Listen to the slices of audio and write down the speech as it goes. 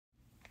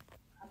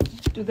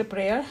do the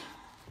prayer.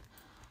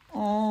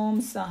 Om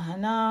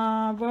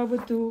Sahana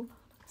Vavatu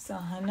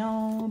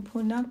Sahano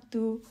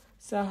Bhunaktu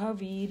Saha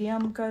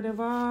Viryam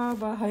Karva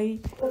Vahai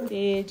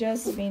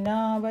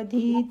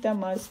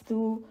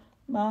Tejasvinavadhitamastu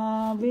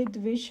Ma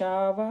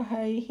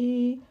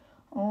Vidvishavahai.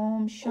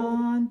 Om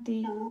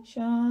Shanti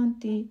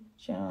Shanti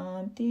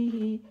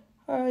Shanti.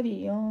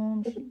 Hari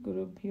Om Shri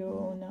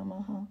Gurubhyo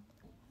Namaha.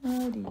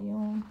 Hari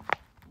Om.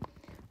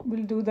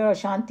 We'll do the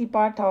Shanti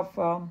part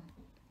of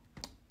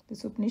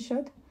this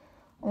Upanishad.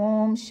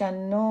 Om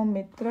Shanno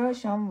Mitra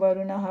Sham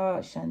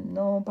Varunaha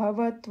Shanno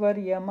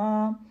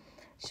Bhavatvaryama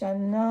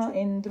Shanna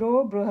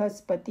Indro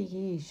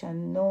Bruhaspatihi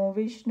Shanno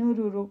Vishnu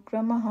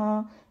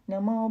Rurukramaha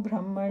Namo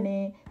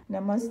Brahmane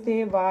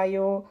Namaste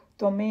Vayo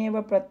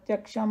Tvameva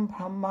Pratyaksham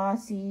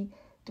Brahmasi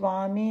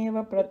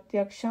Tvameva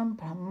Pratyaksham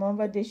Brahma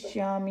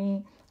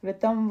Vadishyami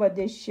Ritam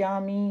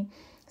Vadishyami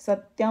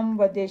Satyam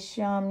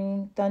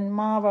Vadishyami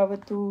Tanma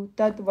Vavatu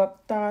Tad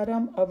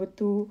Vaktaram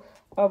Avatu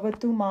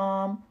Avatu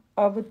Mam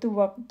Avatu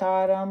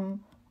Vaktaram.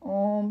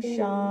 Om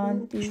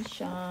Shanti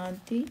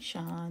Shanti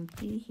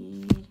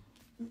Shanti.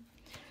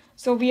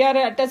 So we are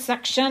at a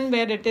section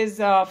where it is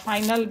a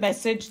final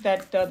message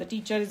that the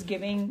teacher is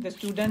giving the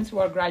students who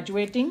are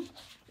graduating.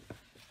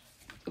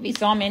 We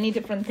saw many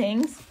different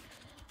things.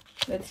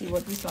 Let's see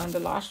what we saw in the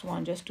last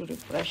one, just to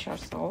refresh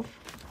ourselves.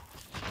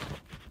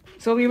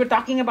 So we were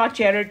talking about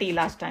charity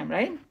last time,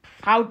 right?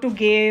 How to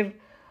give,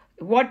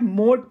 what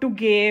mode to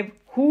give,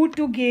 who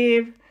to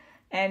give,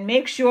 and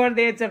make sure that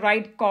it's the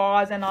right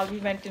cause, and all. We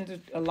went into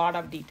a lot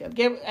of detail.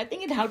 I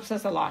think it helps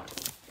us a lot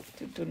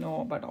to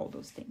know about all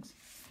those things.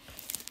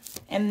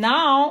 And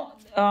now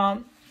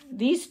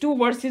these two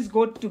verses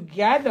go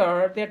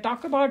together. They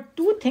talk about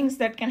two things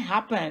that can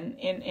happen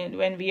in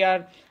when we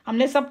are.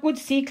 हमने सब कुछ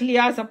सीख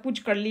लिया, सब कुछ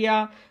कर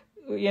लिया.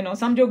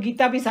 समझो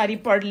गीता भी सारी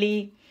पढ़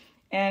ली,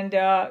 and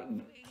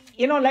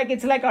like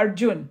it's like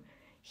Arjun.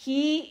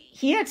 He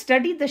had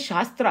studied the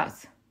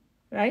Shastras,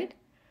 right?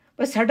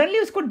 But suddenly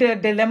उसको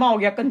dilemma हो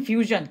गया,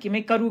 confusion कि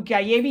मैं करूँ क्या,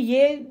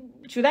 ये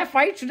should I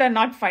fight, should I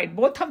not fight?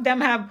 Both of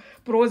them have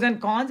pros and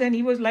cons, and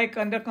he was like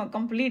under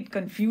complete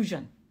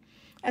confusion.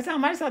 ऐसा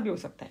हमारे साथ भी हो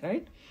सकता है,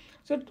 right?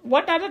 So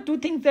what are the two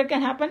things that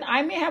can happen?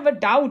 I may have a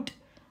doubt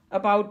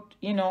about,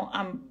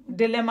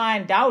 dilemma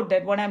and doubt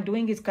that what I'm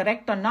doing is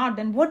correct or not.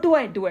 Then what do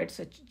I do at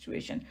such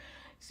situation?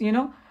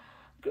 So,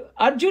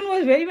 Arjun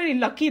was very, very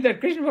lucky that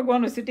Krishna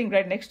Bhagwan was sitting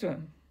right next to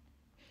him.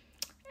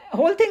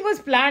 Whole thing was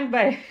planned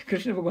by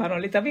Krishna Bhagwan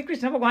only. तभी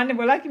Krishna Bhagwan ने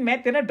बोला कि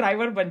मैं तेरा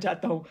driver बन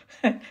जाता हूँ.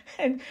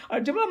 And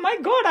Arjun was, my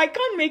God, I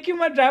can't make you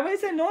my driver. I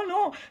said,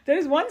 no. There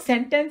is one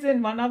sentence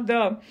in one of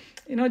the,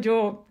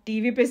 जो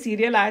TV पे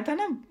serial आया था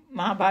ना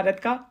महाभारत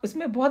का,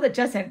 उसमें बहुत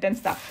अच्छा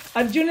sentence था.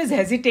 Arjun is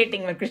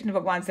hesitating when Krishna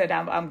Bhagwan said,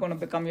 I'm going to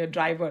become your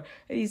driver.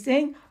 He's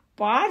saying,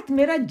 Partha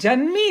मेरा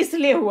जन्म ही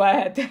इसलिए हुआ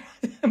है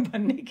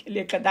बनने के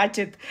लिए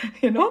कदाचित,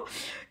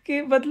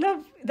 कि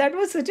मतलब that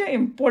was such an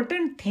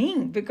important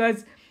thing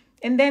because.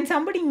 And then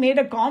somebody made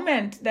a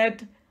comment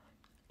that,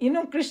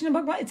 Krishna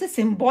Bhagwan, it's a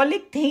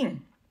symbolic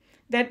thing.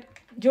 That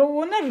जो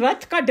वो ना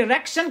रथ का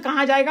direction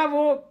कहाँ जाएगा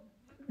वो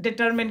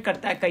determine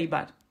करता है कई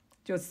बार,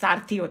 जो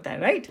सारथी होता है,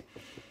 right?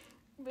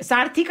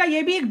 सारथी का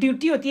ये भी एक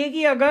ड्यूटी होती है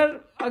कि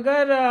अगर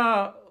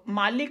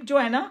मालिक जो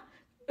है ना,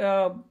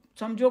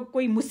 समझो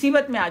कोई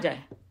मुसीबत में आ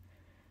जाए,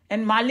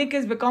 and मालिक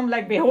is become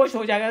like बेहोश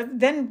हो जाएगा,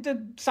 then the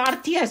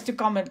Sarathi has to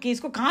come कि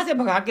इसको कहाँ से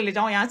भगा के ले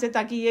जाऊँ यहाँ से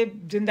ताकि ये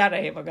जिंदा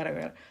रहे वगैरह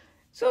वगैरह.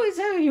 So it's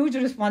a huge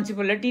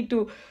responsibility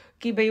to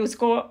कि भाई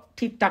उसको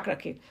ठीक ठाक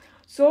रखे.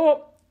 So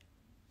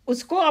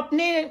उसको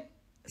अपने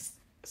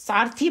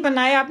सारथी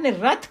बनाया, अपने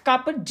रथ का,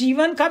 पर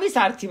जीवन का भी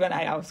सारथी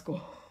बनाया उसको.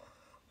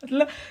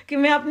 मतलब कि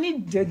मैं अपनी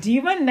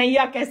जीवन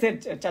नैया कैसे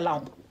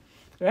चलाऊं,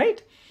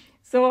 right?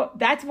 So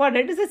that's what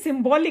it is, a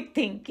symbolic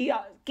thing कि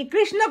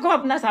कृष्ण को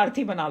अपना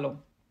सारथी बना लो,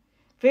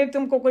 फिर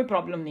तुमको कोई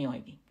problem नहीं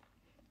होगी,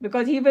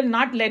 because he will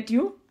not let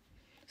you.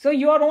 So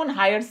your own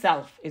higher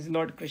self is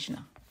Lord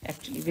Krishna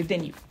actually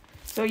within you.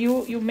 So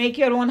you make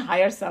your own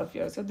higher self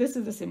here. So this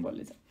is the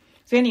symbolism.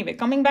 So anyway,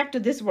 coming back to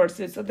this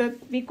verses, so that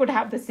we could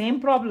have the same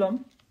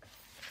problem.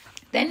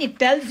 Then it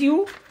tells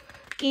you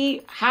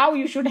how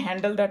you should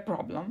handle that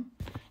problem.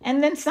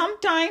 And then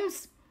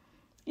sometimes,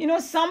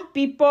 some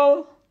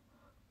people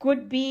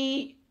could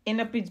be in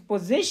a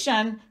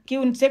position कि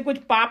उनसे कुछ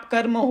पाप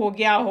कर्म हो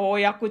गया हो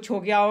या कुछ हो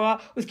गया हो,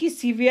 उसकी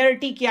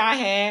सीवियरिटी क्या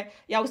है,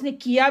 या उसने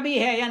किया भी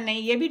है या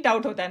नहीं, ये भी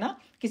डाउट होता है ना.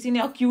 किसी ने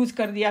अक्यूज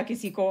कर दिया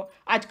किसी को.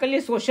 आजकल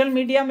ये सोशल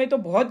मीडिया में तो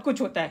बहुत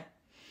कुछ होता है,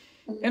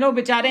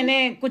 बेचारे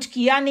ने कुछ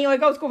किया नहीं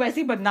होगा उसको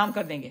वैसे ही बदनाम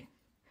कर देंगे,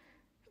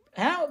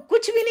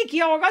 कुछ भी नहीं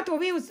किया होगा तो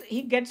भी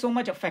he gets so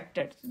much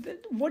affected.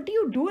 What do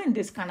you do in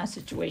this kind of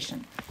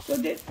situation? So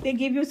they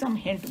give you some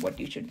hint what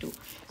you should do.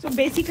 So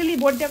basically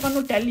what they're going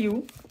to tell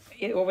you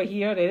over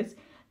here is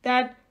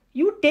that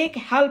you take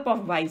help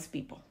of wise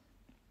people.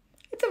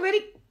 It's a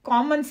very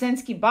common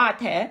sense की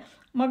बात है,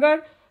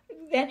 मगर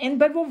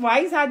but वो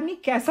wise आदमी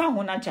कैसा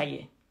होना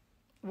चाहिए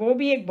वो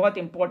भी एक बहुत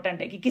इंपॉर्टेंट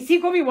है कि किसी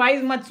को भी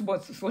वाइज मत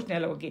सोचने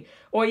लगो कि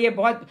ओ ये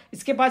बहुत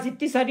इसके पास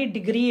इतनी सारी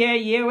डिग्री है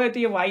ये हुए तो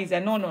ये वाइज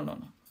है. No no no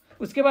no.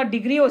 उसके बाद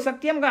डिग्री हो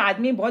सकती है, मगर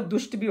आदमी बहुत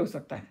दुष्ट भी हो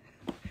सकता है।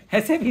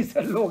 ऐसे भी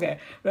सर लोग हैं,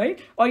 राइट।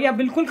 और या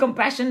बिल्कुल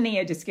कंपैशन नहीं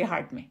है जिसके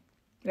हार्ट में,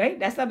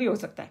 राइट, ऐसा भी हो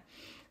सकता है।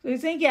 तो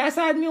इसलिए कि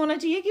ऐसा आदमी होना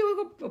चाहिए कि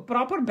वो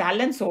प्रॉपर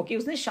बैलेंस हो, कि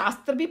उसने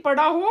शास्त्र भी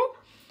पढ़ा हो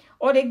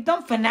और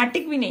एकदम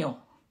फैनेटिक भी नहीं हो,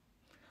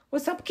 वो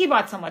सबकी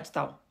बात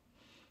समझता हो,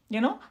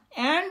 you know.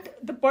 And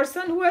the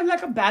person who has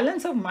like a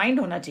balance of mind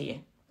होना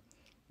चाहिए,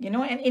 you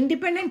know, and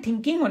independent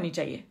thinking होनी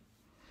चाहिए।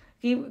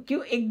 कि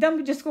क्यों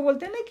एकदम, जिसको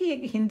बोलते हैं ना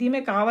कि हिंदी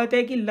में कहावत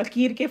है कि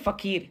लकीर के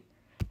फकीर,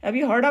 have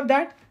you heard of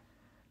that?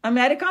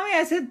 America में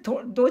ऐसे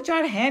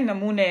 2-4 हैं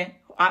नमूने,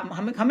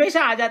 हम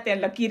हमेशा आ जाते हैं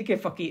लकीर के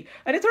फकीर।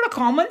 अरे थोड़ा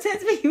कॉमन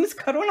सेंस भी यूज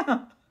करो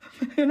ना,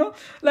 you know.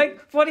 Like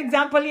for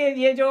example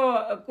ये जो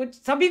कुछ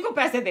सभी को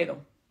पैसे दे दो,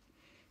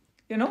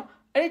 यू नो,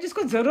 अरे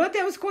जिसको जरूरत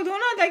है उसको दो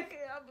ना। Like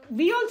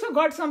we also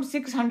got some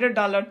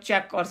 $600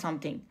 check or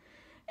something.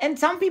 And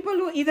some people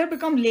who either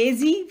become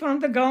lazy from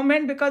the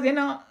government because, you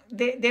know,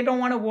 they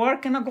don't want to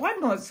work, and God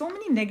knows, so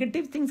many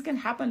negative things can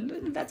happen.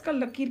 That's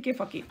called lakir ke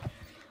fakir.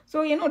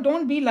 So, you know,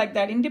 don't be like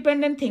that.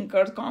 Independent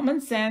thinkers, common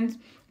sense,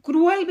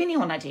 cruel bhi nahi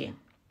hona chahiye.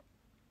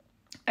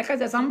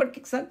 Because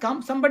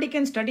somebody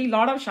can study a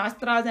lot of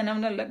shastras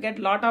and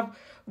get a lot of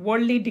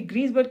worldly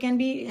degrees, but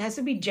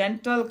has to be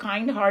gentle,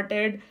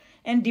 kind-hearted,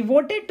 and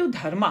devoted to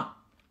dharma.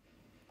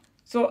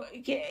 So,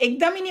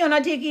 एकदम ही नहीं होना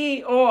चाहिए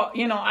कि oh,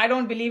 you know, I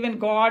don't believe in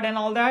God and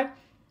all that.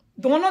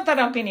 दोनों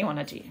तरफ भी नहीं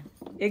होना चाहिए,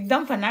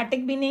 एकदम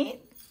फैनेटिक भी नहीं।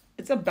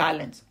 It's a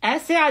balance.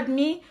 ऐसे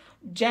आदमी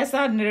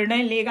जैसा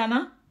निर्णय लेगा ना,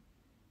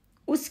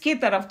 उसके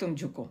तरफ तुम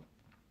झुको।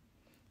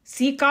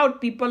 Seek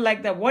out people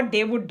like that, what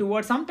they would do.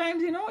 Or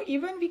sometimes, you know,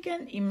 even we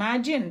can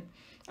imagine.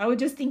 I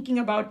was just thinking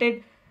about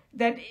it,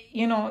 that,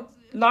 you know,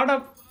 a lot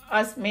of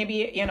us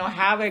maybe, you know,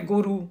 have a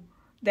guru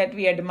that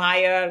we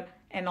admire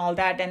and all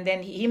that. And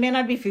then he may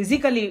not be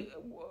physically,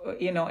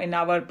 you know, in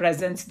our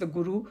presence, the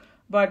guru.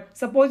 But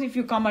suppose if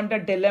you come under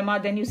dilemma,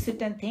 then you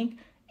sit and think,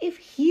 if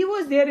he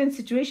was there in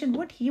situation,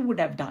 what he would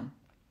have done?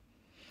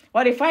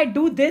 Or if I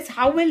do this,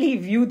 how will he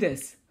view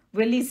this?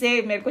 Will he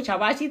say, मेरे को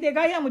शाबाशी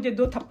देगा या मुझे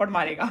 2 थप्पड़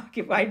मारेगा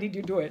कि why did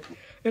you do it?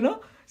 You know?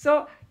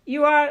 So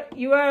you are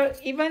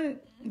even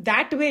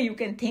that way you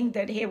can think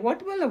that, hey,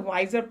 what will a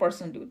wiser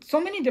person do? So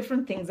many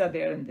different things are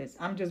there in this.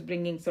 I'm just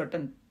bringing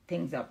certain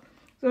things up.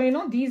 So, you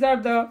know, these are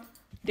the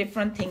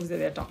different things that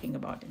they're talking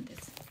about in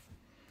this.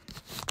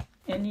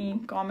 Any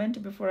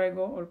comment before I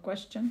go, or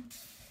question?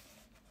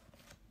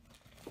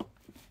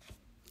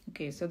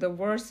 Okay, so the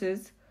verse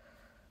is,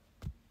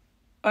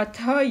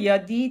 atha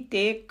yadi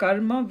te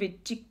karma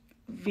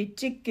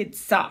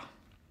vichikitsa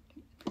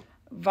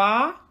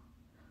va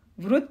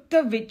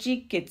vrutta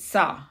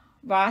vichikitsa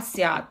va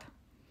syat.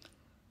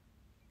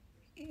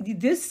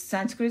 This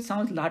Sanskrit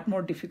sounds a lot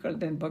more difficult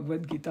than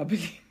Bhagavad Gita,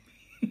 believe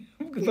me.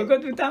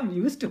 Bhagavad Gita, I'm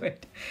used to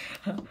it.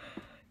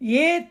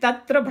 Ye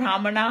tatra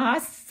brahmanaha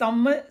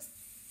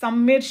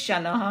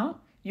sammirshanaha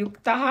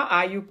yuktaha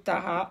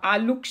ayuktaha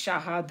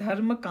alukshaha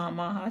dharma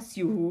kamaha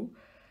syuhu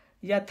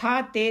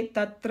yatha te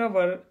tatra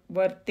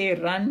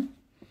varte ran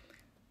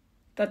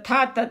tatha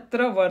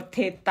tatra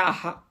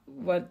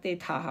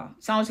vartethaha.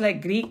 Sounds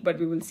like Greek, but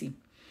we will see.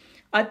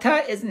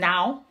 Atha is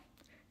now,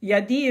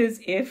 yadi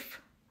is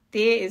if,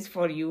 te is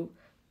for you.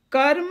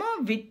 Karma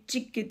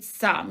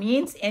vichikitsa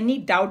means any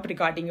doubt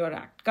regarding your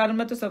act.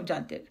 Karma to sab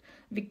jante hain.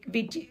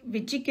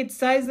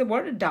 Vichikitsa is the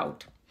word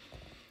doubt,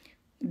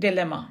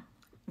 dilemma.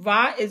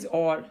 Va is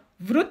all.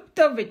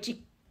 Vrutta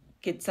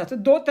vichikitsa. So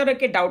 2 तरह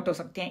के doubt हो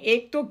सकते हैं।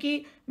 एक तो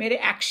कि मेरे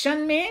action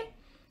में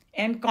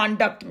एंड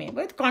कॉन्डक्ट में,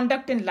 with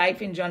conduct in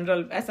life in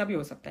general, ऐसा भी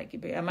हो सकता है कि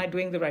भाई M I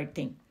doing the right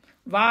thing.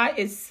 वा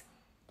इज,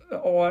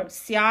 और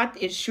स्यात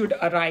is should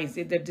arise,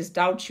 this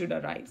doubt should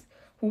arise.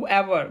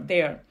 whoever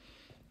there,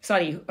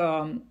 sorry,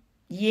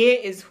 ye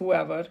is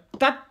whoever,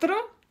 tatra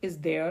is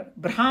there,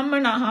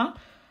 brahmanaha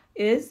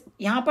is,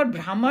 यहाँ पर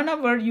brahmana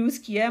word use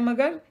किया है,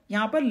 मगर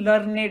यहाँ पर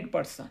learned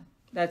person.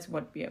 That's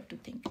what we have to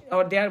think.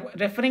 Or they are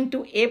referring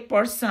to a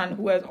person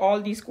who has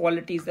all these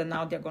qualities, and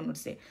now they're going to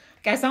say,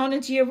 कैसा होना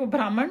चाहिए वो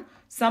ब्राह्मण?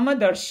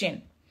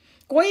 समदर्शिन,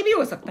 कोई भी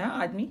हो सकता है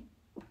आदमी,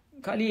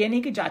 खाली ये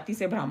नहीं कि जाति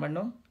से ब्राह्मण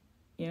हो,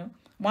 you know,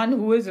 one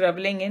who is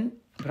reveling in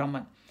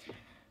Brahman.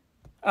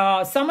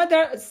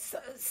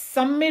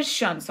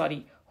 Sammirshan,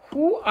 sorry,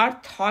 who are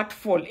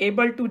thoughtful,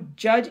 able to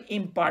judge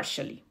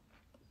impartially.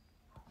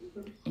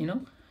 You know,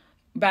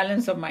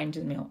 balance of mind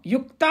जिसमें हो.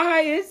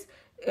 Yuktaha is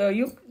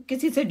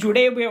किसी से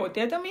जुड़े हुए होते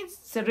हैं, तो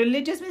means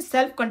religious means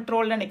self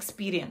controlled and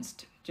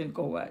experienced,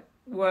 जिनको हुआ है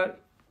वो,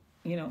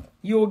 you know,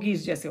 yogis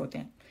जैसे होते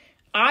हैं.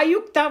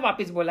 आयुक्ता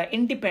वापस बोला,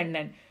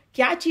 independent.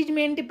 क्या चीज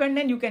में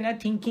independent? You can have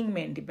thinking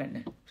में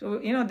independent. So,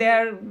 you know, they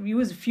are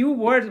use few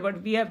words,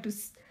 but we have to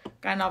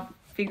kind of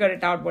figure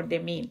it out what they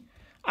mean.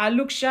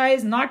 Aluksha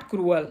is not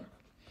cruel.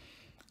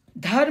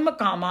 Dharma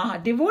kama,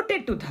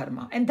 devoted to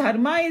dharma. And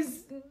dharma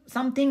is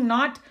something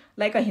not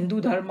like a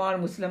Hindu dharma or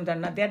Muslim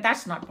dharma.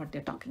 That's not what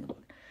they're talking about.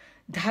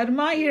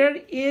 Dharma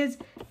here is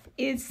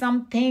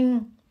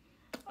something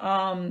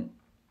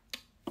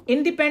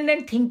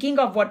independent thinking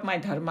of what my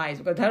dharma is.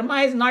 Because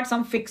dharma is not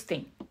some fixed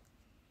thing.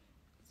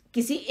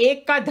 किसी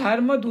एक का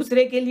धर्म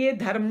दूसरे के लिए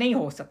धर्म नहीं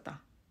हो सकता.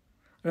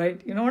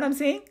 right? You know what I'm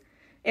saying?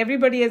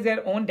 Everybody has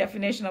their own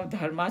definition of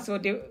dharma, so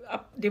they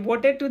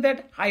devoted to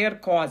that higher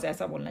cause,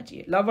 ऐसा बोलना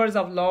चाहिए. Lovers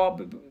of law,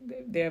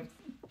 they have,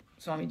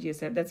 Swamiji has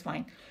said, that's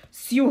fine.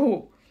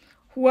 Syuhu,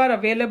 who are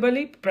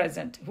available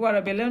present,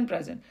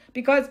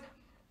 because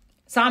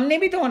सामने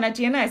भी तो होना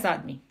चाहिए ना ऐसा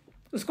आदमी,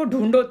 उसको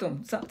ढूंढो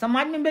तुम,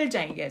 समाज में मिल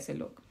जाएंगे ऐसे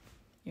लोग,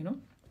 you know.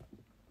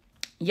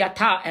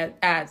 Yatha,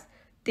 as,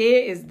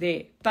 te is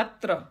they,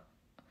 tatra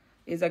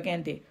is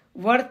again they,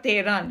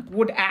 varte run,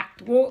 would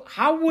act.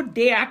 How would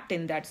they act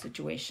in that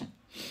situation?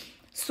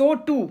 So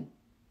too,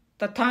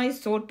 tatha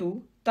is so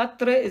too,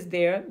 tatra is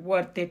there,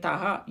 varte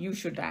taha, you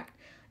should act.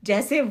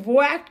 जैसे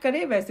वो act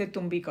करे वैसे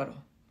तुम भी करो.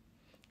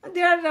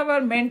 They are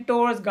our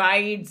mentors,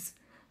 guides,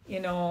 you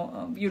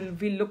know,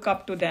 we look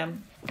up to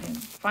them and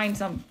find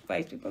some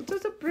wise people. So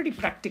it's a pretty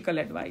practical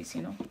advice,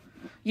 you know.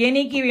 ये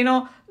नहीं कि, you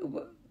know,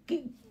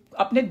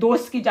 अपने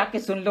दोस्त की जाके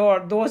सुन लो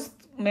और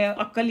दोस्त में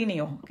अक्ल ही नहीं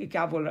हो कि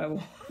क्या बोल रहा है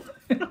वो.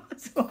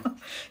 So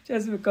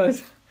just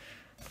because.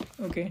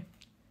 Okay.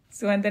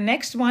 So and the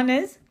next one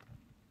is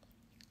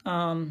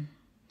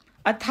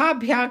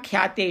athabhya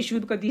khyateshu,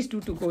 because these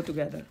two to go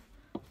together.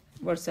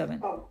 Verse 7.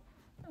 Oh.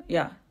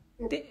 Yeah.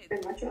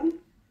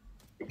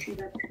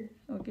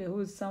 Okay,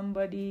 who's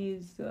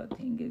somebody's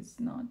thing is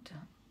not.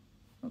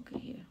 Okay,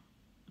 here.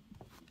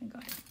 I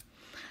got it.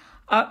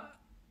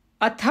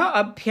 Atha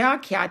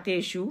abhya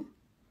khyateshu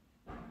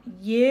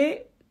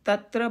ye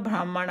tatra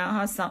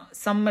brahmanaha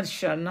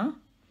sammarshana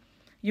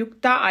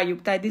yukta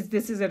ayukta.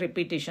 This is a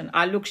repetition.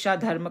 Aluksha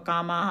dharma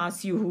kamaha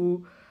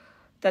syuhu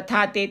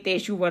tatha te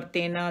teshu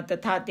vartena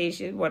tatha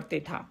teshu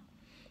vartetha.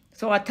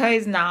 So atha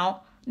is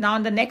now. Now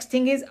the next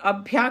thing is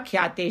abhya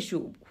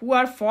khyateshu, who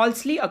are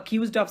falsely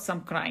accused of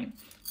some crime.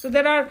 So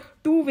there are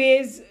two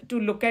ways to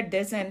look at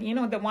this, and you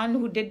know, the one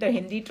who did the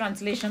Hindi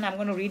translation, I'm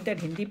going to read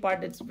that Hindi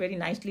part, it's very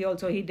nicely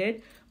also he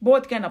did.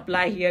 Both can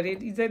apply here.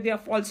 Either they are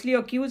falsely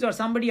accused or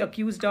somebody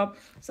accused of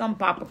some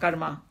papa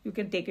karma. You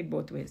can take it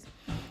both ways.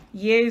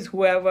 Ye is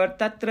whoever,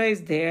 tatra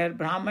is there,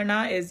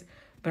 brahmana is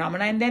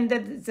brahmana, and then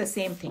it's the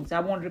same thing. So I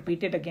won't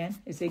repeat it again.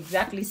 It's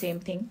exactly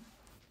same thing.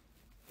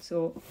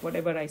 So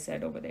whatever I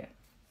said over there.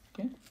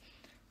 Okay.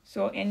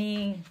 So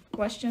any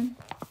question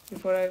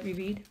before we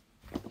read?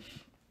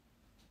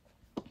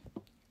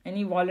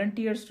 Any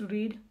volunteers to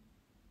read?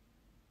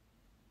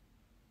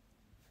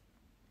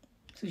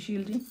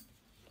 Sushilji?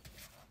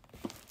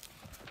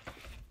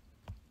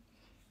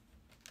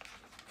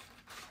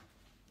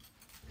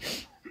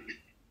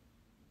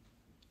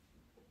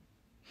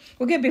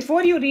 Okay,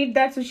 before you read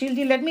that,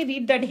 Sushilji, let me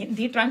read that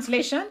Hindi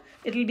translation.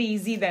 It will be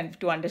easy then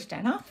to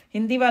understand. हाँ,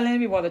 हिंदी वाले ने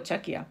भी बहुत अच्छा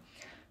किया.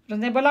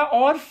 उसने बोला,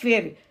 और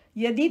फिर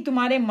यदि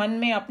तुम्हारे मन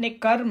में अपने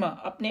कर्म,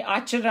 अपने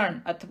आचरण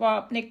अथवा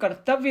अपने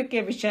कर्तव्य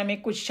के विषय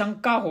में कुछ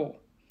शंका हो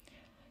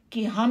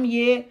कि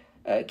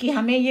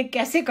हमें ये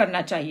कैसे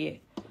करना चाहिए,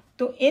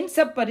 तो इन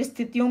सब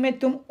परिस्थितियों में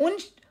तुम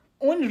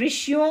उन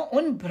ऋषियों,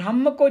 उन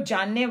ब्रह्म को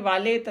जानने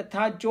वाले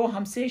तथा जो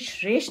हमसे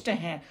श्रेष्ठ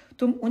हैं,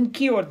 तुम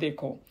उनकी ओर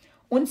देखो,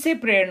 उनसे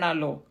प्रेरणा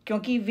लो,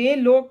 क्योंकि वे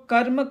लोग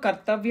कर्म,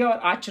 कर्तव्य और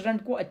आचरण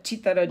को अच्छी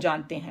तरह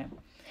जानते हैं.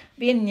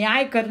 वे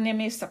न्याय करने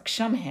में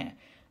सक्षम हैं.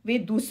 वे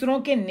दूसरों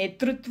के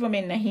नेतृत्व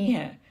में नहीं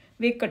हैं.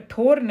 वे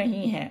कठोर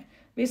नहीं हैं.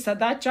 वे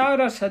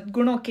सदाचार और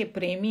सद्गुणों के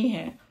प्रेमी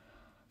हैं.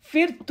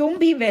 फिर तुम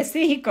भी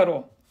वैसे ही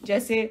करो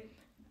जैसे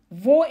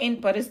वो इन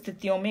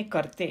परिस्थितियों में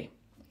करते.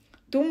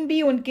 तुम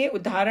भी उनके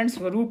उदाहरण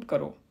स्वरूप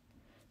करो.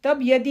 तब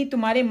यदि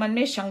तुम्हारे मन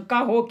में शंका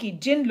हो कि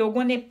जिन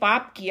लोगों ने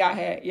पाप किया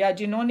है या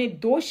जिन्होंने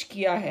दोष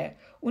किया है,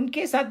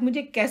 उनके साथ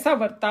मुझे कैसा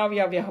बर्ताव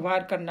या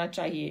व्यवहार करना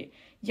चाहिए,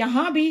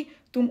 यहाँ भी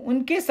तुम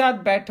उनके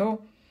साथ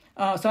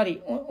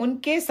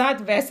उनके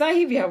साथ वैसा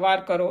ही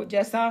व्यवहार करो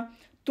जैसा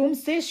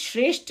तुमसे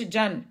श्रेष्ठ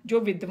जन, जो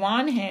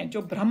विद्वान हैं,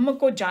 जो ब्रह्म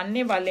को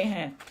जानने वाले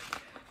हैं,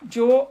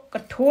 जो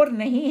कठोर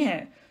नहीं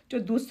हैं, जो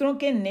दूसरों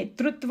के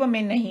नेतृत्व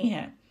में नहीं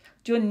हैं,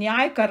 जो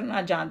न्याय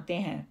करना जानते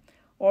हैं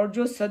और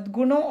जो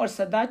सद्गुणों और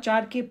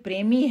सदाचार के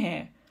प्रेमी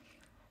हैं,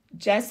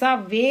 जैसा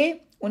वे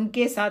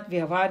उनके साथ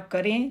व्यवहार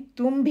करें,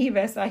 तुम भी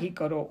वैसा ही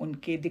करो.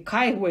 उनके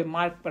दिखाए हुए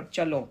मार्ग पर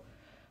चलो.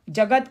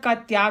 जगत का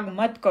त्याग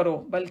मत करो,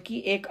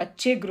 बल्कि एक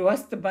अच्छे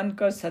गृहस्थ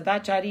बनकर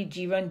सदाचारी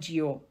जीवन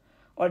जियो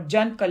और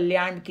जन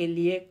कल्याण के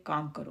लिए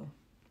काम करो.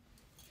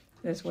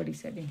 That's what he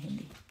said in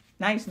Hindi.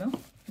 Nice, no?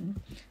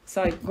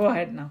 Sorry, go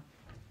ahead now.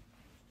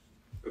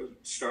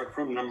 Start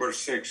from number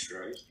 6,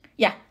 right?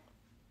 Yeah.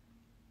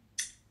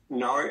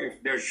 Now,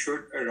 if there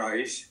should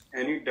arise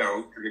any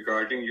doubt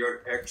regarding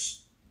your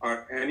acts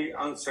or any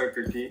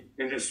uncertainty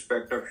in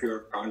respect of your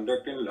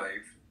conduct in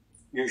life,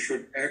 you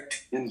should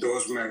act in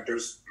those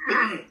matters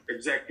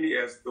exactly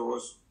as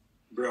those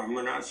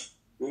brahmanas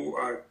who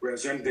are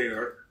present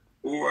there,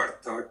 who are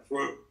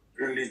thoughtful,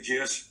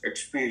 religious,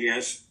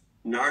 experienced,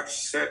 not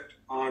set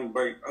on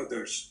by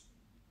others,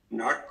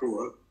 not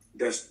cruel,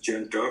 thus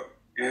gentle,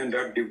 and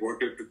are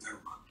devoted to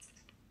dharma.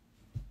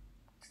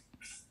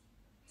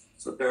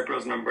 So that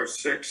was number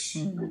 6.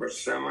 Number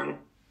 7.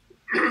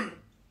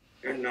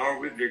 And now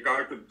with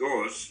regard to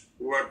those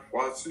who are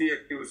falsely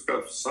accused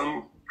of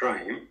some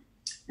crime,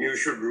 You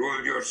should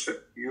rule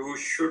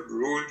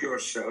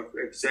yourself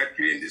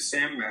exactly in the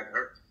same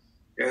manner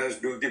as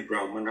do the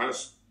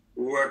Brahmanas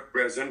who are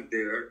present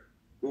there,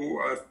 who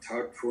are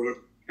thoughtful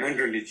and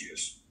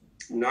religious,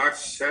 not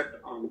set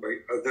on by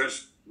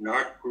others,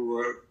 not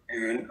cruel,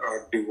 and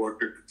are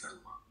devoted to dharma.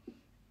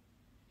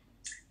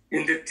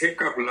 In the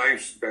thick of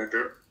life's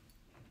battle,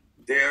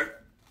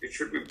 there it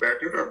should be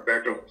better or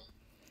battle.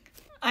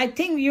 I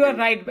think you are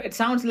right. It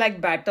sounds like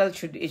battle.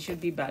 It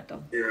should be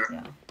battle.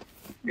 Yeah.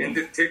 In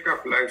the thick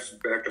of life's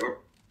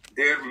battle,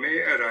 there may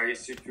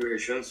arise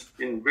situations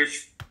in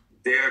which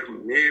there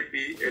may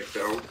be a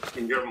doubt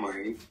in your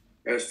mind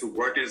as to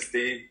what is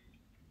the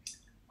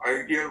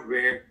ideal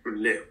way to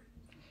live.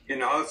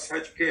 In all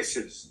such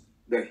cases,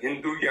 the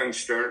Hindu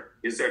youngster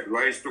is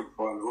advised to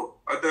follow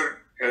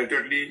other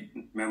elderly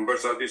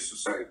members of the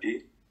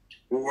society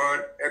who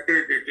are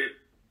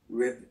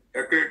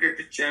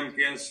accredited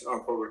champions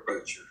of our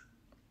culture.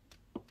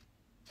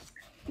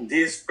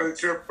 These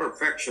cultural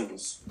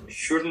perfections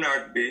should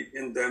not be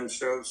in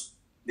themselves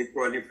the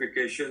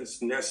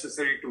qualifications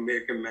necessary to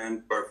make a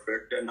man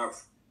perfect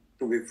enough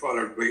to be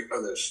followed by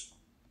others.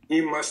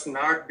 He must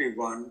not be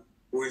one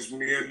who is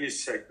merely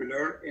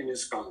secular in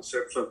his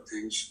concepts of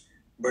things,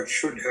 but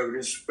should have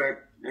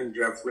respect and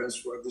reverence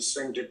for the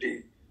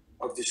sanctity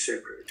of the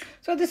sacred.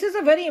 So this is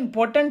a very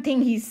important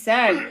thing he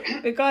said,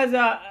 because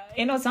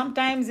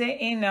sometimes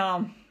in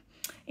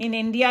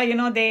India,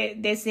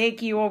 they say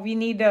कि we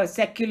need a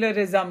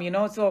secularism,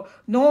 so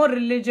no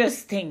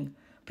religious thing.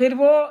 फिर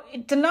वो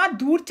इतना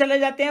दूर चले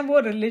जाते हैं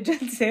वो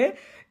religion से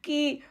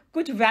कि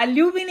कुछ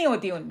value भी नहीं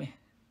होती उनमें,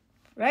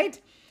 right?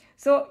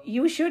 So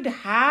you should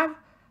have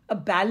a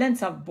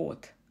balance of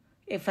both.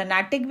 A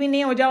fanatic भी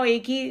नहीं हो जाओ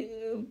एक ही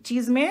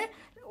चीज में.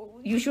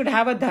 You should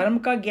have a धर्म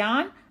का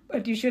ज्ञान,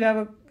 but you should have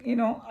a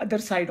other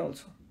side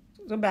also.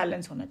 So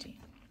balance होना चाहिए.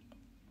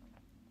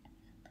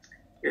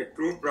 A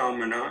true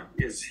Brahmana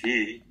is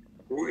he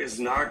who is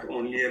not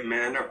only a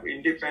man of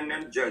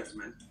independent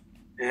judgment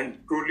and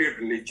truly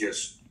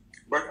religious,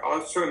 but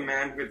also a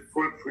man with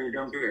full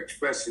freedom to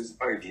express his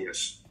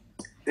ideas.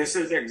 This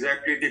is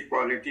exactly the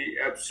quality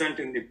absent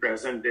in the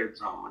present-day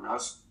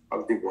Brahmanas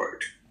of the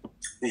world.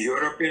 The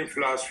European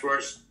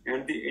philosophers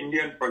and the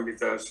Indian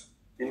Panditas,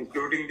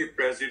 including the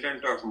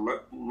president of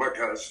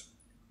Mathas,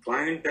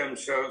 find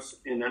themselves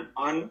in an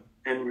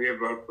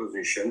unenviable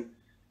position,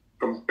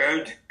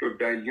 compelled to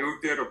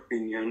dilute their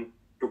opinion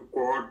to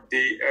quote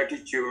the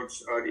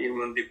attitudes or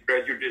even the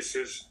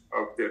prejudices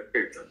of their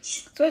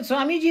patrons. So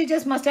Swamiji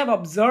just must have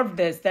observed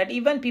this, that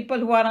even people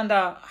who are on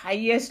the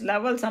highest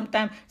level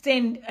sometimes say,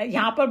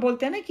 यहाँ पर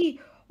बोलते हैं ना कि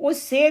वो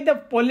say the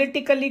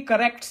politically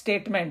correct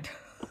statement,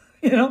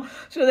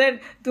 so that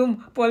तुम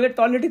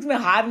politics में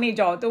हार नहीं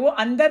जाओ. तो वो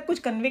अंदर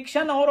कुछ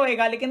conviction और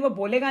होएगा, लेकिन वो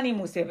बोलेगा नहीं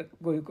मुंह से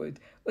कोई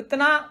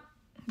उतना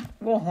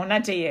वो होना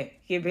चाहिए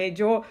कि भाई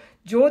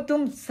जो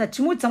तुम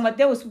सचमुच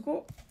समझते हो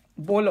उसको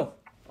बोलो,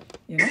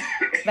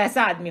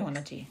 वैसा आदमी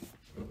होना चाहिए.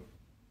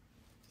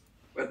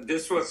 But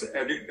this was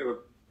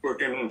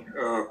put in,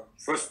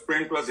 first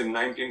print was in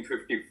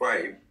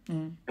 1955,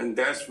 and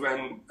that's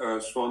when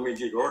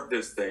Swamiji wrote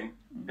this thing.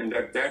 And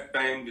at that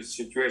time, the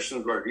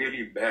situations were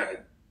really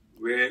bad,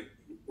 where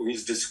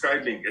he's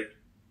describing it.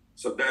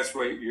 So that's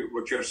why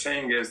what you're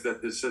saying is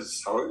that this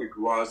is how it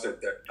was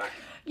at that time.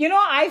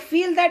 I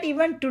feel that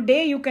even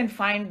today you can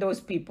find those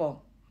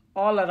people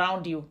all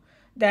around you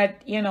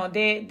that,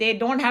 they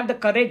don't have the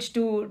courage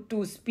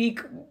to speak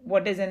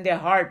what is in their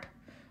heart,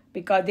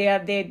 because they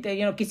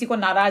किसी को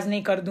नाराज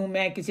नहीं कर दूं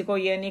मैं, किसी को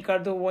ये नहीं कर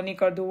दूं, वो नहीं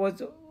कर दूं, वो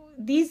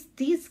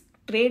these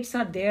traits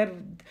are there.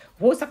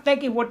 हो सकता है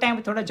कि वो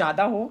टाइम थोड़ा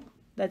ज्यादा हो,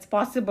 that's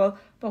possible,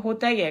 पर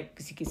होता ही है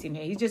किसी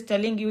में. He's just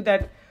telling you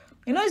that,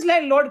 it's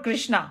like Lord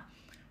Krishna.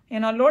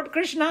 Lord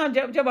Krishna,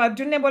 जब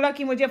अर्जुन ने बोला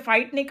कि मुझे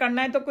फाइट नहीं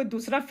करना है, तो कोई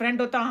दूसरा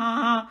फ्रेंड होता,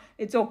 हाँ,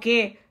 it's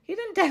okay. He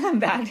didn't tell him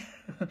that.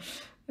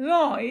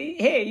 No,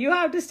 hey, you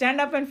have to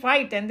stand up and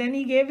fight. And then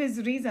he gave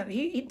his reason.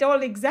 He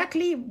told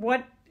exactly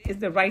what is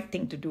the right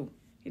thing to do.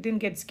 He didn't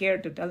get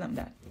scared to tell him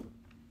that.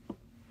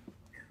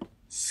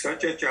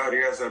 Such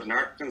acharyas are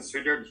not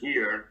considered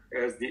here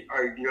as the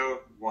ideal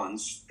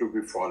ones to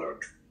be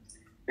followed.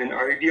 An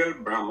ideal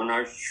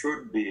Brahmana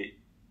should be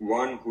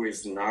one who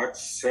is not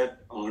set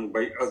on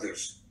by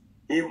others.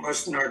 He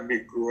must not be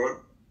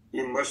cruel.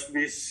 He must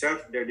be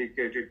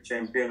self-dedicated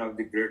champion of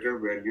the greater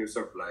values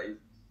of life,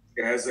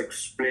 as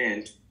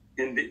explained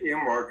in the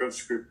immortal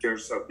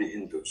scriptures of the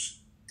Hindus.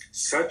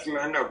 Such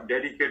men of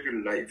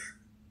dedicated life,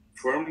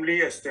 firmly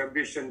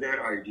established in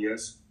their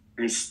ideas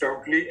and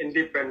stoutly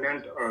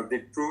independent, are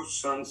the true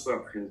sons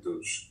of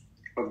Hindus,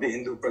 of the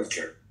Hindu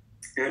culture.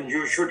 And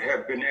you should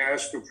have been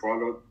asked to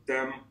follow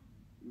them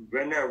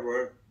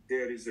whenever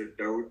there is a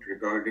doubt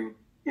regarding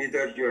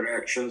either your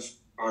actions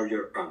or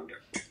your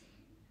conduct.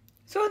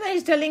 So then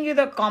he's telling you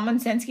the common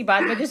sense ki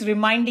baat, but just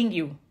reminding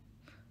you,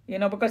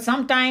 because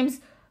sometimes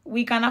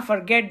we kind of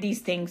forget these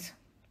things,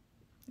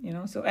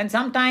 so, and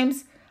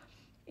sometimes,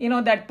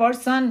 that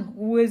person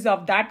who is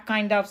of that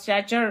kind of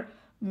stature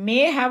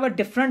may have a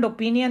different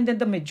opinion than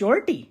the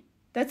majority.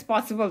 That's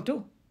possible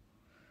too.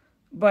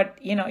 But,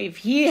 if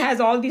he has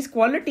all these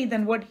quality,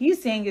 then what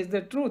he's saying is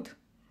the truth.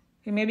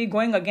 He may be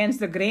going against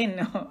the grain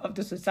of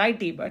the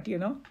society, but,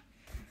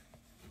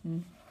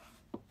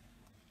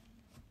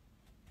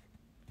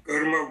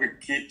 Karma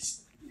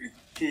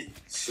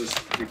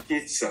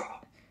vikitsa.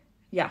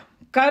 Yeah.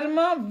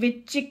 Karma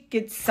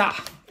vichikitsa.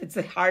 It's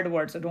a hard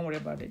word, so don't worry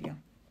about it. Yeah.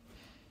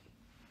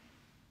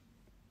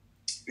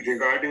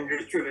 Regarding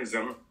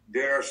ritualism,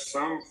 there are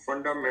some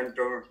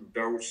fundamental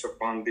doubts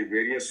upon the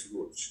various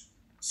rules.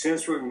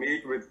 Since we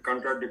meet with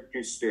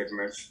contradictory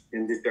statements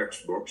in the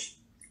textbooks,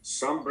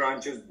 some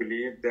branches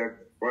believe that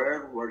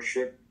fire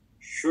worship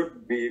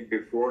should be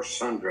before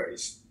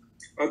sunrise.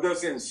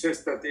 Others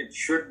insist that it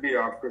should be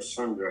after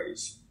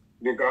sunrise.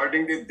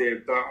 Regarding the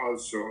Devta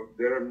also,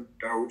 there are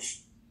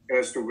doubts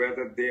as to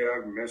whether they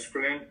are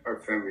masculine or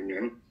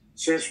feminine,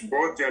 since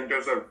both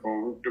genders are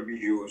found to be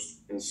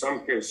used in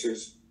some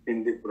cases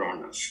in the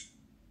Puranas.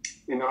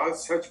 In all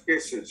such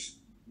cases,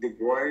 the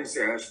boy is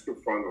asked to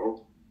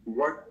follow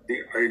what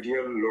the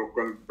ideal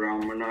local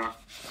Brahmana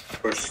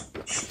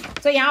pursues.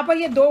 So यहाँ पर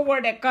ये दो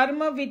word है,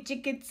 कर्म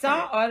विचिकित्सा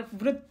और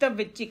वृत्त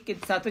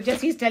विचिकित्सा. So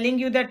just he's telling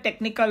you the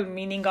technical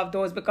meaning of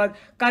those, because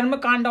karma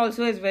kand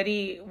also was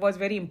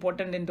very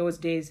important in those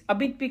days.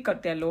 अभी भी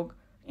करते हैं लोग,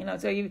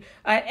 So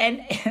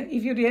and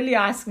if you really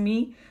ask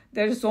me,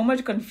 there is so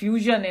much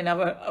confusion in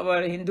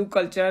our Hindu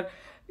culture.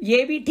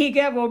 ये भी ठीक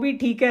है, वो भी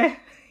ठीक है.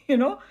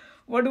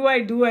 What do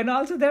I do? And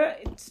also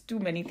it's too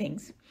many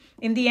things.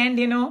 In the end,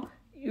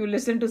 you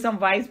listen to some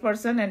wise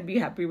person and be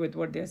happy with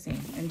what they're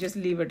saying and just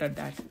leave it at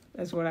that.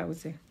 That's what I would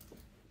say.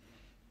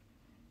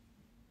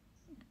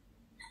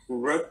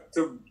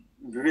 Vritta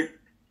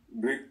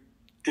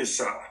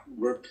vikitsa.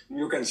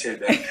 You can say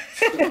that.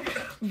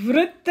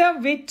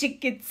 Vritta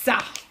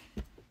vichikitsa.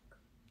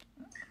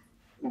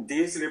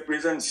 These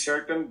represent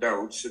certain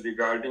doubts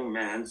regarding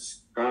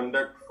man's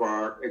conduct.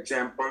 For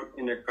example,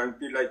 in a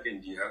country like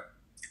India,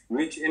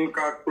 which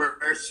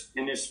incorporates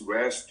in its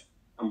vast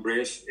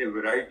embrace a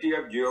variety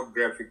of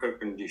geographical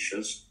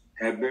conditions,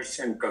 habits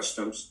and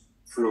customs,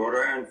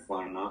 flora and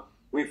fauna,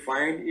 we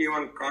find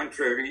even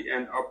contrary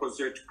and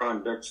opposite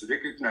conducts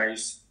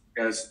recognized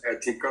as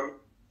ethical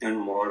and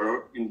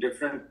moral in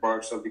different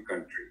parts of the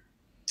country.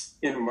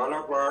 In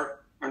Malabar,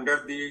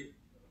 under the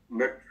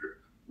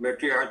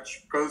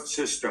matriarchal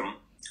system,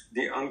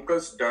 the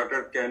uncle's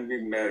daughter can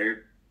be married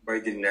by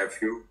the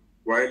nephew,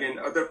 while in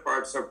other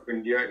parts of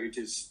India it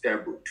is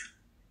tabooed.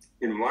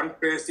 In one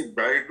place, the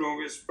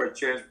bridegroom is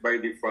purchased by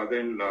the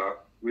father-in-law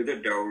with a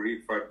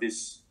dowry for the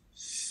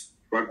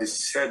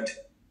said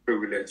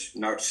privilege,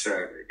 not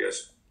sad, I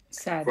guess.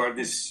 Sad. For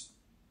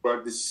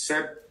the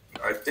said,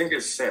 I think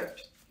it's said.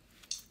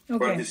 Okay.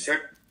 For the said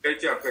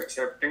privilege of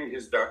accepting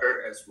his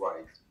daughter as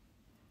wife.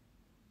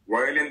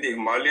 While in the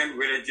Himalayan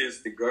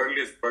villages, the girl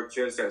is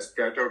purchased as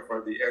cattle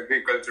for the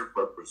agricultural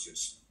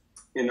purposes.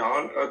 In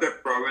all other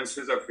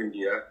provinces of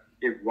India,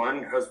 if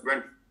one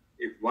husband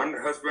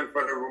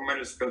for a woman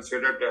is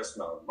considered as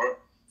normal,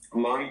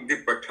 among the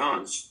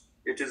Pathans,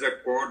 it is a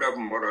code of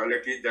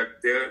morality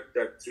that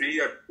 3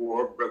 or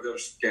 4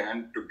 brothers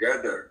can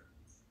together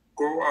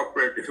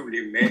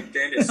cooperatively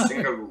maintain a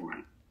single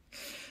woman.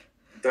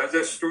 Thus,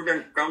 a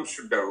student comes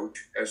to doubt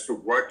as to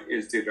what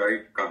is the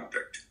right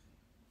conduct.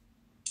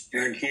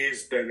 And he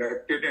is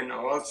directed in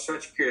all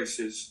such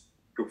cases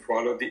to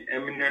follow the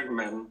eminent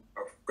men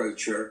of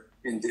culture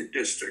in the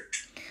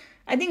district.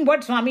 I think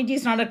what Swamiji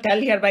is trying to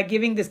tell here by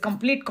giving this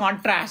complete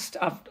contrast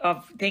of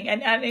thing,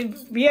 and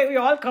we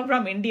all come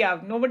from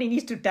India. Nobody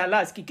needs to tell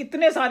us कि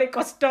कितने सारे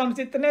customs,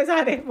 इतने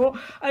सारे वो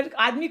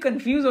आदमी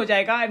confuse हो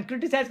जाएगा and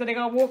criticize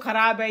करेगा, वो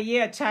खराब है, ये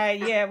अच्छा है,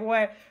 ये है, वो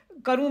है,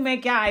 करूँ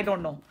मैं क्या, I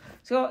don't know.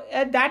 So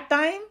at that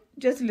time,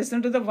 just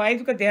listen to the wise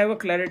because they have a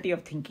clarity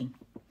of thinking.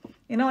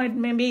 It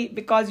may be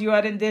because you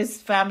are in this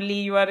family,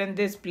 you are in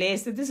this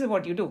place, that this is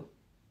what you do.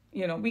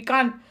 We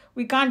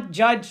can't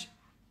judge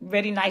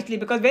very nicely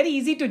because very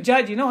easy to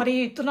judge,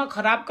 अरे इतना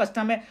खराब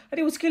custom है,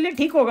 अरे उसके लिए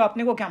ठीक होगा,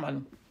 अपने को क्या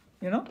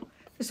मालूम,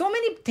 so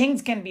many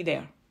things can be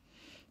there,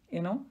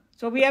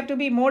 so we have to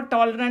be more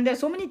tolerant. There's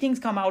so many things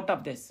come out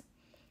of this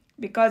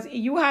because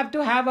you have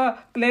to have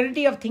a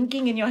clarity of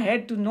thinking in your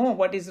head to know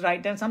what is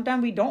right, and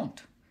sometimes we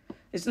don't.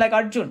 It's like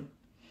Arjun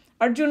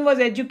was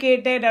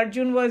educated,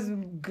 Arjun was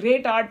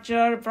great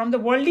archer. From the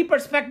worldly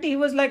perspective, he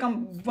was like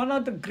one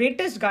of the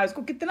greatest guys.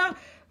 उसको कितना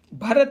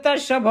भरता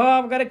शभा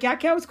वगैरह क्या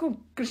क्या उसको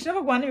कृष्ण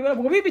भगवान ने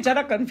वो भी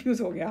बेचारा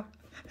कंफ्यूज हो गया,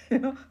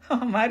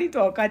 हमारी तो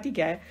औकात ही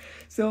क्या है.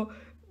 So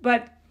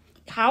but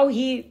how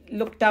he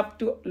looked up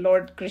to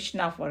Lord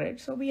Krishna for it,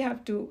 so we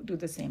have to do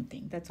the same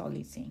thing. That's all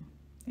he's saying.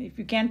 If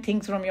you can't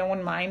think from your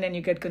own mind and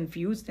you get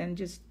confused, then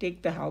just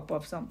take the help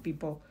of some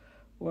people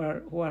who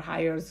are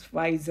higher,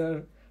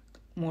 wiser,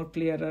 more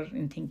clearer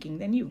in thinking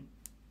than you.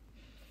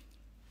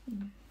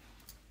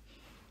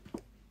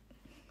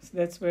 So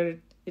that's where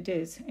it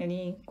is.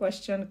 Any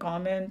question,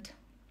 comment?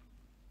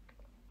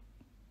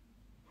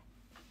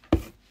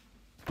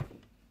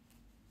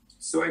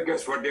 So I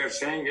guess what they're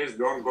saying is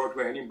don't go to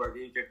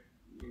anybody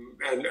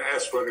and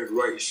ask for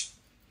advice.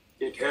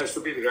 It has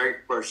to be the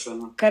right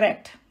person.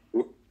 Correct.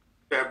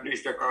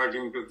 established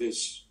according to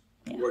this,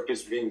 what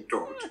is being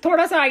taught.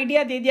 थोड़ा सा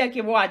idea दे दिया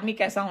कि वो आदमी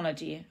कैसा होना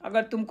चाहिए.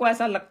 अगर तुमको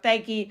ऐसा लगता है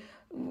कि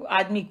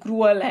आदमी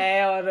क्रूअल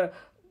है और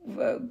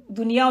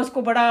दुनिया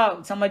उसको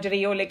बड़ा समझ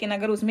रही हो, लेकिन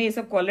अगर उसमें ये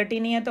सब क्वालिटी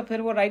नहीं है तो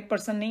फिर वो राइट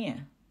पर्सन नहीं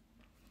है.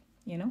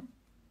 You know?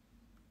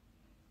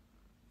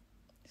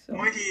 So,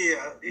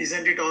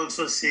 isn't it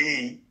also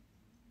saying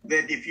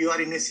that if you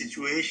are in a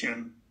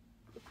situation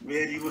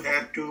where you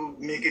have to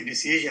make a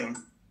decision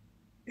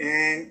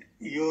and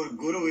your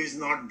guru is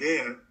not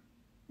there,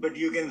 but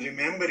you can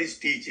remember his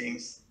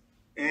teachings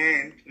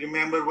and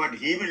remember what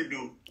he will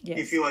do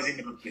if he was in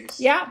your place.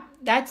 Yeah,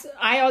 that's,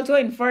 I also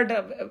inferred,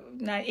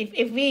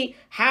 if we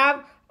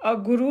have a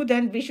guru,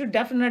 then we should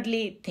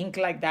definitely think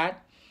like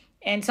that.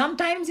 And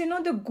sometimes,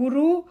 the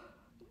guru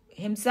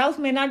himself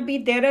may not be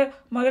there,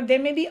 but there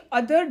may be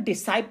other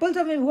disciples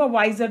of him who are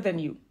wiser than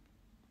you.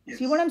 Yes.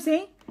 See what I'm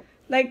saying?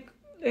 Like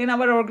in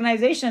our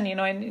organization, in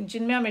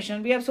Chinmaya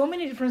Mission, we have so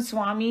many different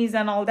swamis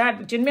and all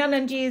that.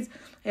 Chinmayananji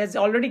has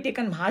already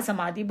taken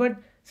Mahasamadhi, but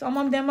some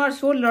of them are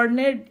so learned,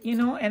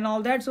 and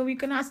all that. So we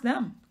can ask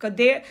them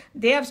because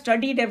they have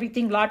studied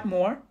everything a lot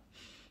more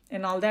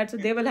and all that. So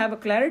they will have a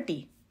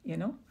clarity,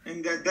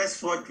 And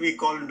that's what we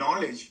call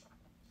knowledge.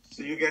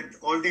 So you get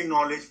all the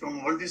knowledge from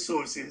all the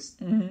sources,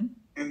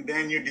 and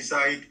then you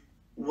decide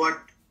what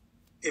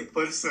a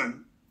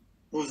person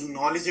who's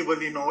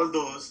knowledgeable in all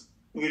those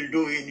will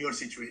do in your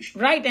situation.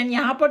 Right. And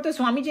यहाँ पर तो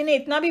स्वामी जी ने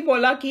इतना भी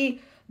बोला कि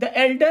the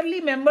elderly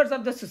members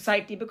of the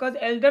society, because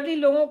elderly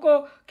लोगों को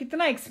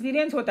कितना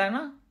experience होता है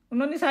ना,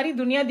 उन्होंने सारी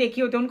दुनिया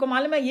देखी होती है, उनको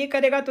मालूम है ये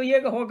करेगा तो ये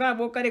होगा,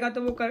 वो करेगा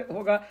तो वो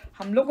होगा.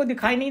 हम लोग को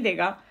दिखाई नहीं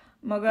देगा,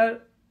 मगर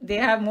they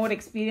have more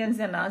experience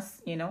than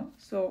us,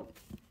 So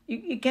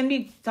it can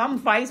be,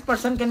 some wise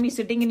person can be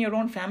sitting in your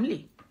own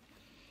family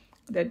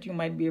that you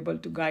might be able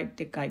to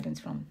take guidance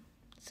from.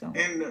 So.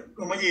 And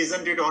Umaji,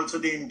 isn't it also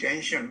the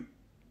intention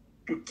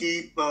to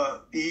keep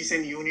peace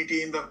and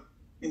unity in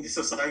the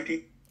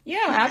society?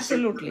 Yeah,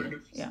 absolutely.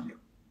 Yeah.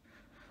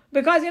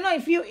 Because,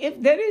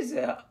 if there is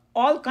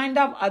all kind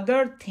of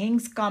other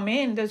things come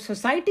in, the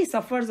society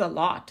suffers a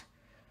lot.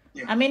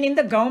 Yeah. I mean, in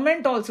the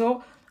government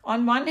also,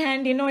 on one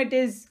hand, it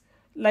is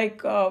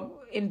like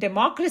in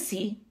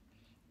democracy,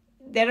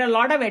 there are a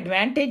lot of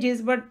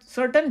advantages, but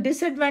certain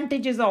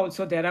disadvantages are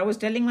also there. I was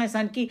telling my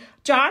son कि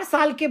 4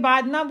 साल के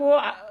बाद ना वो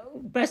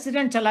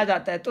president चला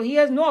जाता है, तो he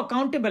has no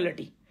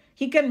accountability.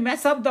 He can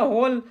mess up the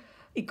whole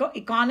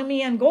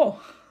economy and go.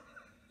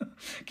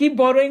 Keep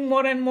borrowing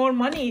more and more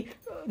money.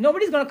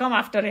 Nobody's going to come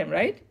after him,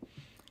 right?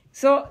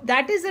 So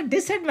that is a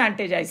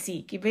disadvantage I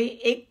see. कि भाई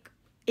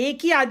एक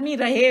ही आदमी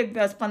रहे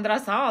 10-15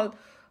 साल,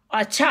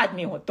 अच्छा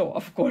आदमी हो तो,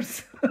 of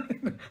course.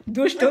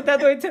 दुष्ट होता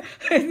तो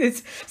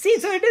it's see,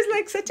 so it is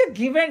like such a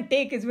give and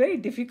take. It's very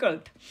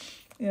difficult,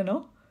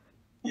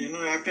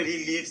 After he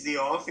leaves the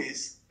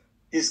office,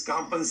 his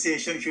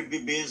compensation should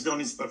be based on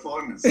his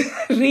performance.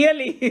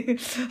 Really?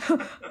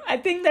 I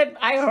think that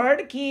I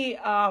heard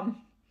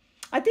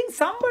I think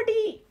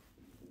somebody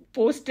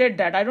posted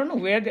that. I don't know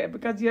where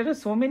because there are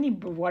so many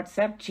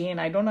WhatsApp chain.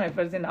 I don't know if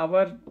it's in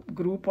our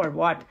group or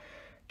what.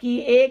 कि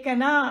एक है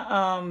ना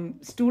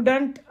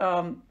student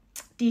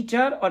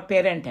teacher और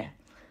parent है,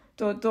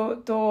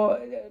 तो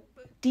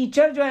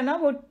teacher जो है ना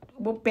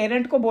वो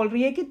पेरेंट को बोल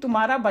रही है कि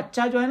तुम्हारा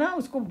बच्चा जो है ना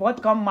उसको बहुत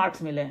कम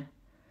मार्क्स मिले हैं.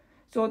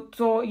 So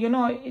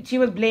she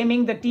was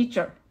blaming the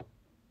teacher.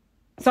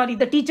 Sorry,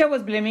 the teacher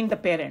was blaming the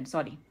parent.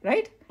 Sorry,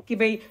 right? कि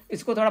भाई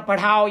इसको थोड़ा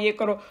पढ़ाओ, ये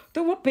करो.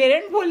 तो वो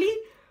पेरेंट बोली,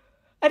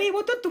 अरे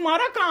वो तो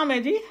तुम्हारा काम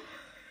है जी.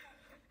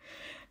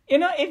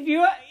 If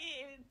you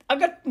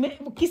अगर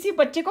किसी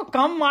बच्चे को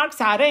कम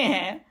मार्क्स आ रहे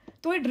हैं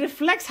तो it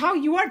reflects how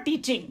you are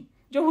teaching.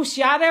 जो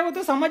होशियार है वो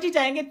तो समझ ही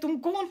जाएंगे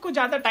तुमको उनको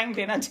ज्यादा टाइम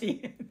देना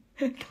चाहिए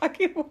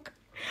ताकि वो.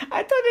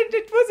 I thought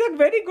it was a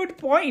very good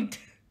point.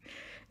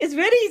 It's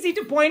very easy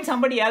to point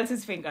somebody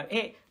else's finger.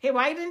 Hey,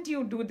 why didn't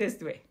you do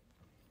this way?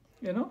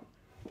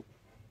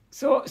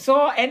 So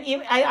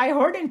and I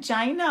heard in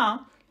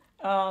China,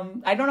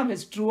 I don't know if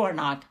it's true or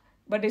not,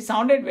 but it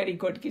sounded very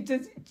good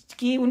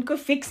कि उनको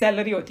fix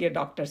salary होती है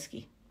doctors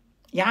की.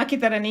 यहाँ की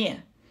तरह नहीं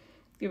है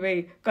कि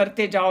भाई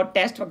करते जाओ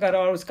टेस्ट वगैरह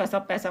और उसका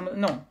सब पैसा.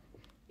 No,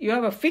 you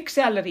have a fixed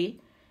salary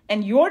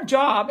and your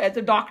job as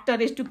a doctor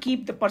is to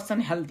keep the person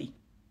healthy,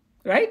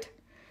 right?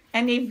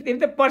 And if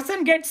the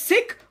person gets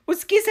sick,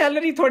 उसकी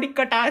सैलरी थोड़ी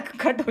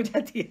कट हो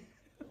जाती है.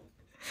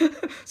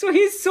 So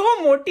he's so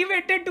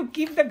motivated to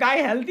keep the guy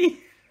healthy.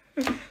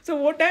 So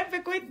वो time पे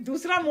कोई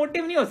दूसरा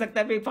motive नहीं हो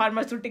सकता भाई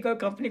फार्मास्यूटिकल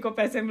कंपनी को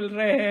पैसे मिल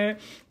रहे हैं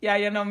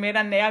या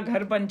मेरा नया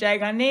घर बन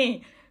जाएगा. नहीं,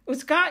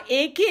 उसका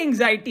एक ही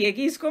एंजाइटी है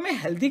कि इसको मैं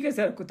हेल्दी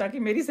कैसे रखूं ताकि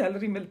मेरी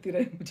सैलरी मिलती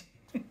रहे मुझे.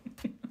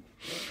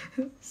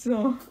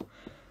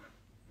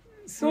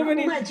 So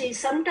many. Umaji,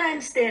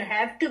 sometimes there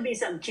have to be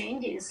some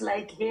changes.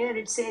 Like here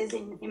it says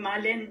in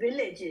Himalayan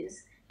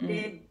villages,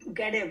 they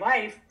get a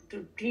wife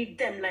to treat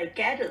them like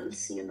cattle,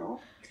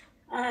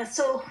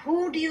 So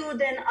who do you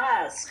then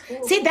ask?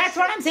 See, that's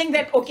what I'm saying,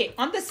 that, okay,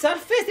 on the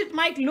surface, it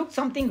might look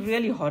something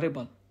really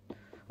horrible.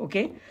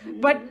 Okay.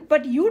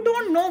 But you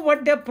don't know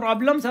what the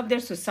problems of their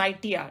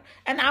society are.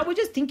 And I was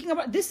just thinking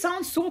about, this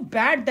sounds so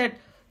bad that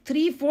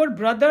 3-4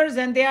 brothers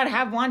and they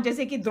have one,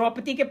 जैसे कि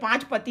द्रौपदी के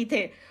 5 पति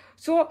थे.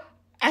 So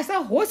ऐसा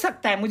हो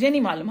सकता है, मुझे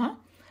नहीं मालूम,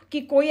 हाँ,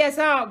 कि कोई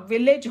ऐसा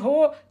विलेज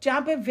हो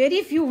जहाँ पे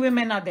very few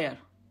women are there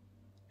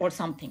or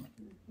something.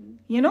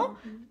 You know,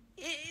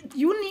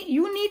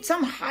 you need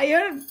some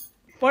higher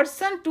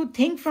person to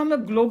think from a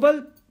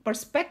global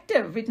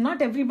perspective, which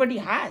not everybody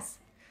has.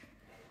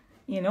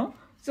 You know,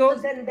 so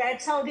then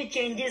that's how the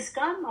changes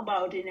come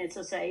about in a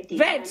society.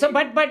 Right. So,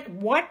 but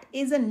what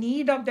is a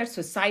need of that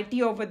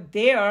society over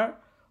there?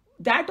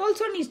 That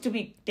also needs to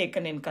be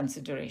taken in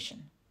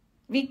consideration.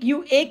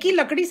 You एक ही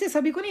लकड़ी से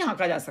सभी को नहीं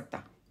हाँका जा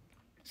सकता.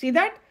 See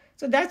that?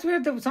 So that's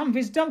where some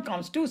wisdom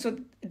comes too. So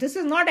this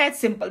is not as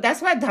simple.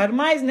 That's why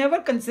dharma is never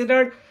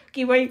considered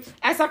कि भाई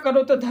ऐसा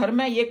करो तो धर्म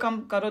है, ये कम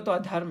करो तो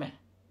अधर्म है.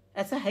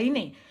 ऐसा है ही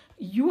नहीं.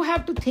 You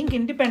have to think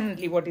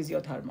independently what is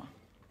your dharma.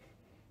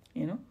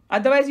 You know,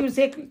 otherwise you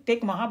say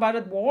take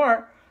Mahabharat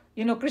war.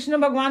 You know, Krishna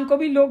भगवान को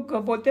भी लोग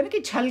बोलते हैं ना कि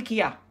छल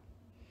किया.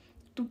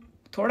 तो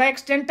थोड़ा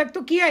एक्सटेंट तक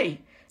तो किया ही,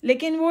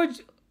 लेकिन वो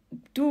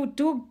टू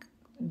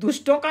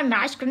दुष्टों का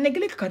नाश करने के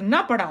लिए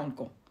करना पड़ा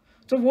उनको.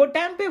 तो वो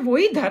टाइम पे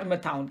वही धर्म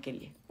था उनके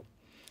लिए.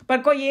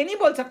 पर कोई ये नहीं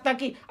बोल सकता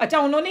कि अच्छा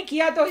उन्होंने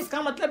किया तो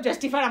इसका मतलब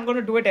justify I'm going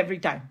to do it every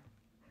time.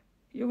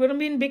 You're going to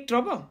be in big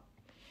trouble.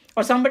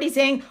 Or somebody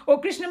saying, oh,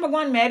 Krishna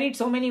Bhagwan married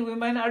so many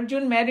women,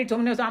 Arjun married so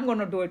many, so I'm going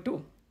to do it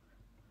too.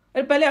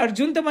 अरे पहले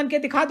अर्जुन तो बन के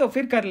दिखा दो,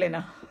 फिर कर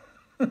लेना.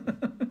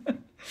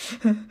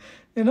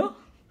 You know,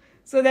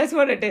 so that's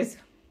what it is.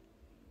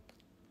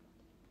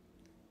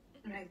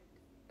 Right.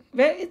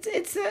 Well,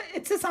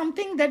 it's a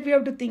something that we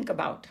have to think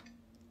about.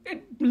 A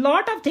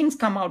lot of things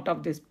come out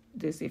of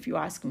this if you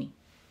ask me.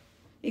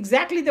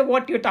 Exactly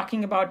what you're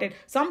talking about it.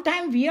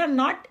 Sometimes we are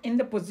not in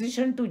the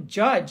position to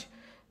judge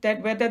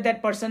that whether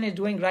that person is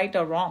doing right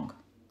or wrong,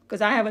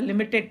 because I have a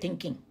limited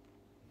thinking.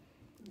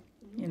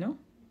 You know.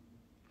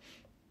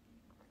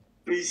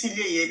 तो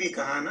इसीलिए ये भी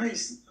कहा ना,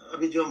 इस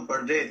अभी जो हम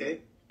पढ़ रहे थे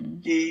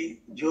कि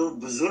जो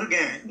बुजुर्ग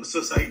हैं उस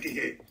सोसाइटी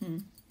के,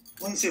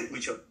 उनसे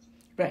पूछो.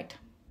 Right.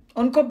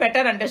 उनको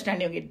better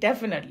understanding होगी,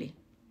 definitely.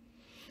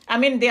 I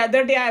mean, the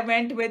other day I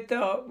went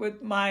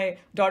with my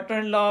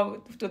daughter-in-law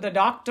to the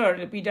doctor,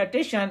 the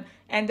pediatrician,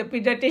 and the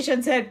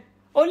pediatrician said,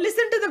 "Oh,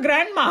 listen to the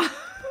grandma."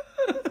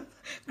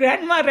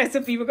 Grandma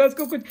recipe, because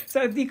उसको कुछ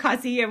सर्दी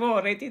खांसी है वो हो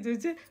रही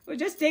थी, so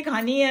just take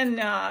honey and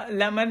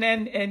lemon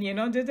and you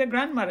know, the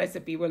grandma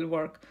recipe will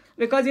work.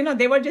 Because you know,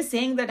 they were just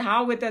saying that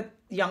how with the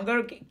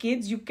younger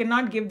kids you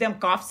cannot give them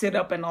cough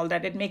syrup and all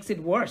that, it makes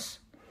it worse.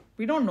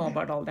 We don't know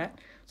about all that.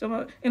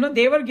 So you know,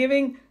 they were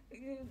giving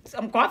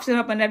some cough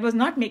syrup and that was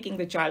not making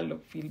the child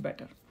feel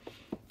better.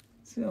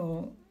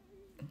 So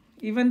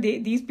even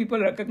these people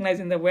recognize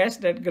in the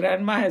West that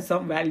grandma has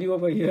some value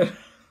over here.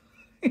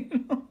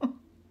 You know,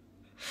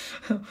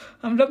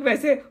 हम लोग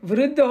वैसे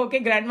वृद्ध होके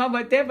grandma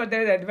बनते हैं, but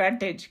there is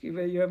advantage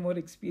where you have more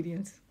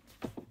experience.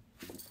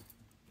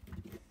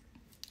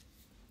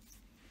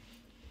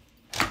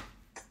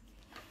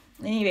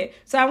 Anyway,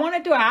 so I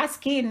wanted to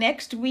ask you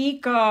next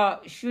week,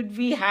 should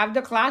we have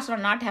the class or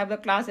not have the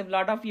class if a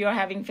lot of you are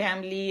having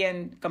family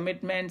and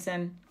commitments,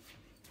 and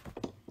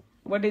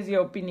what is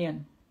your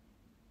opinion?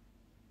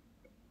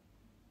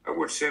 I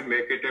would say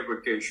make it a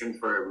vacation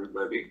for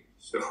everybody.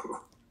 So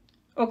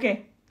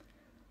Okay.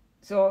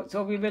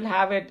 So we will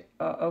have it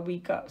a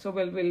week. So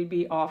we'll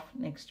be off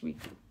next week.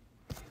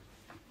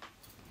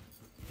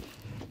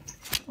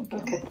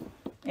 Okay.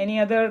 Any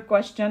other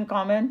question,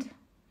 comment?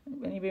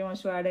 Anybody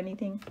wants to add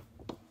anything?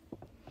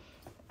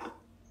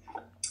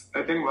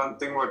 I think one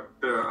thing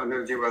what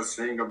Anilji was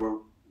saying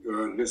about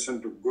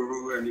listen to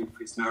Guru, and if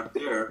he's not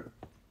there,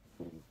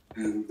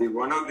 and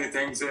one of the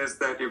things is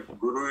that if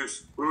Guru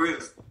is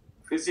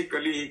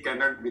physically, he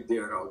cannot be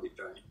there all the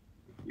time.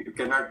 You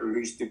cannot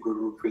reach the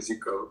Guru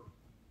physical.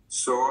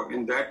 So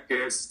in that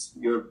case,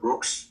 your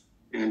books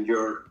and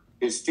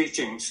his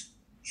teachings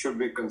should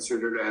be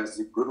considered as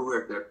the Guru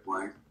at that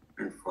point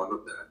and follow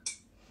that.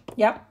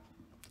 Yep,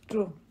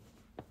 true.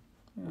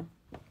 Yeah.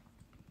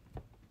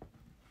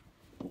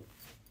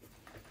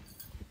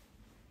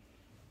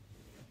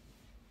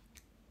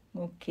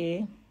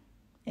 Okay.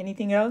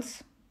 Anything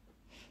else?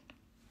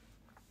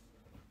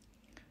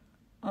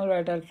 All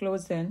right, I'll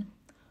close then.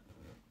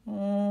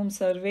 Om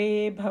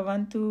Sarve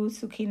Bhavantu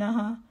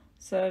Sukhinah,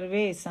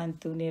 Sarve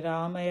Santu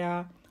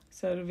Niramaya,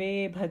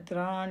 Sarve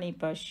Bhadrani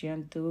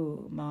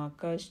Pashyantu, Ma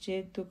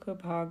Kaschit Dukha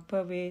Bhag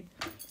Bhavet.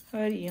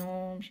 Hari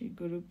Om Shri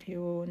Guru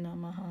Pyo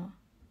Namaha.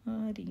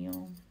 Hari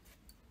Om.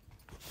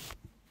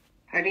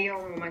 Hari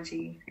Om,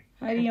 Mamaji.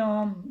 Hari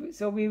Om.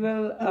 So we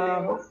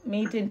will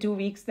meet in 2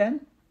 weeks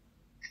then.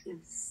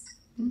 Yes.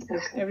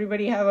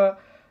 Everybody have a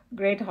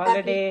great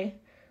holiday,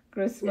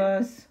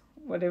 Christmas,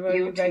 whatever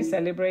you guys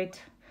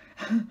celebrate.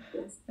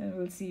 Yes. And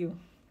we'll see you.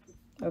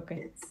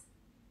 Okay. Yes.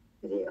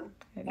 Hari Om.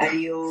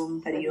 Hari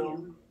Om. Hari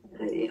Om.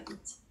 Hari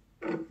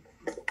Om.